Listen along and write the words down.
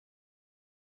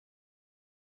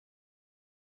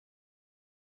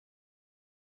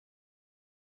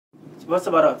was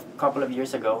about a couple of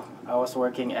years ago. I was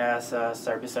working as a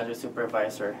service center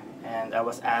supervisor, and I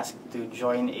was asked to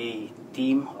join a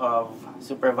team of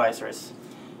supervisors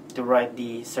to write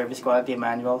the service quality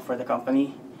manual for the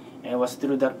company. And it was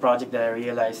through that project that I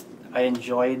realized I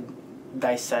enjoyed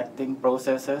dissecting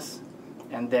processes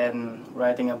and then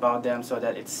writing about them so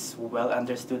that it's well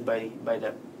understood by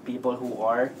the people who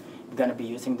are going to be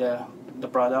using the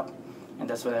product. And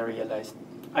that's when I realized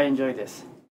I enjoy this.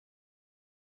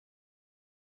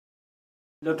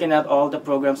 Looking at all the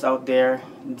programs out there,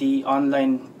 the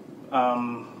online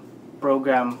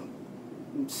program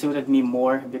suited me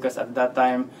more because at that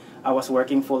time I was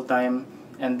working full-time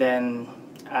and then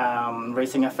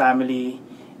raising a family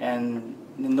and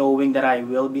knowing that I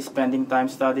will be spending time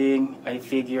studying. I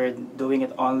figured doing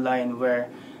it online where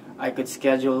I could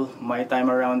schedule my time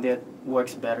around it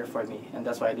works better for me, and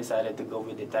that's why I decided to go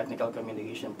with the technical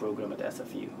communication program at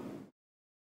SFU.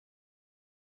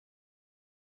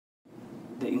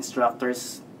 The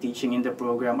instructors teaching in the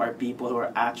program are people who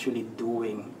are actually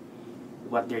doing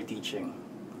what they're teaching.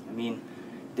 I mean,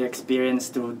 the experience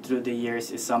through the years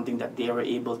is something that they were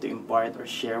able to impart or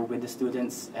share with the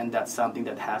students, and that's something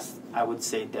that has, I would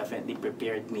say, definitely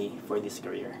prepared me for this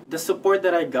career. The support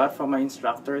that I got from my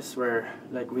instructors were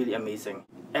like really amazing.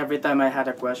 Every time I had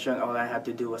a question, all I had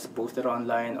to do was post it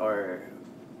online or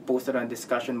post it on a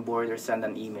discussion board or send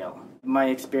an email. My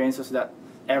experience was that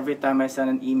every time I send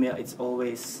an email, it's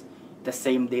always the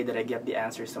same day that I get the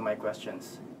answers to my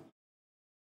questions.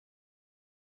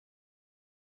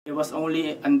 It was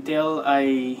only until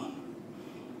I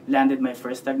landed my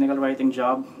first technical writing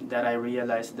job that I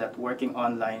realized that working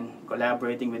online,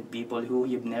 collaborating with people who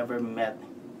you've never met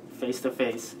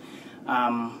face-to-face,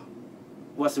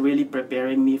 was really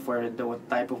preparing me for the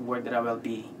type of work that I will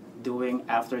be doing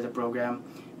after the program.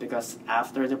 Because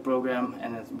after the program,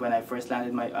 and when I first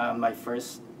landed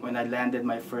when I landed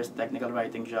my first technical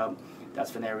writing job,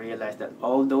 that's when I realized that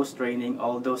all those training,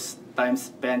 all those time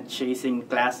spent chasing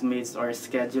classmates or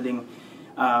scheduling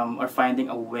or finding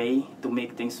a way to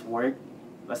make things work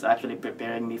was actually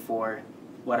preparing me for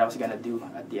what I was gonna do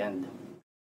at the end.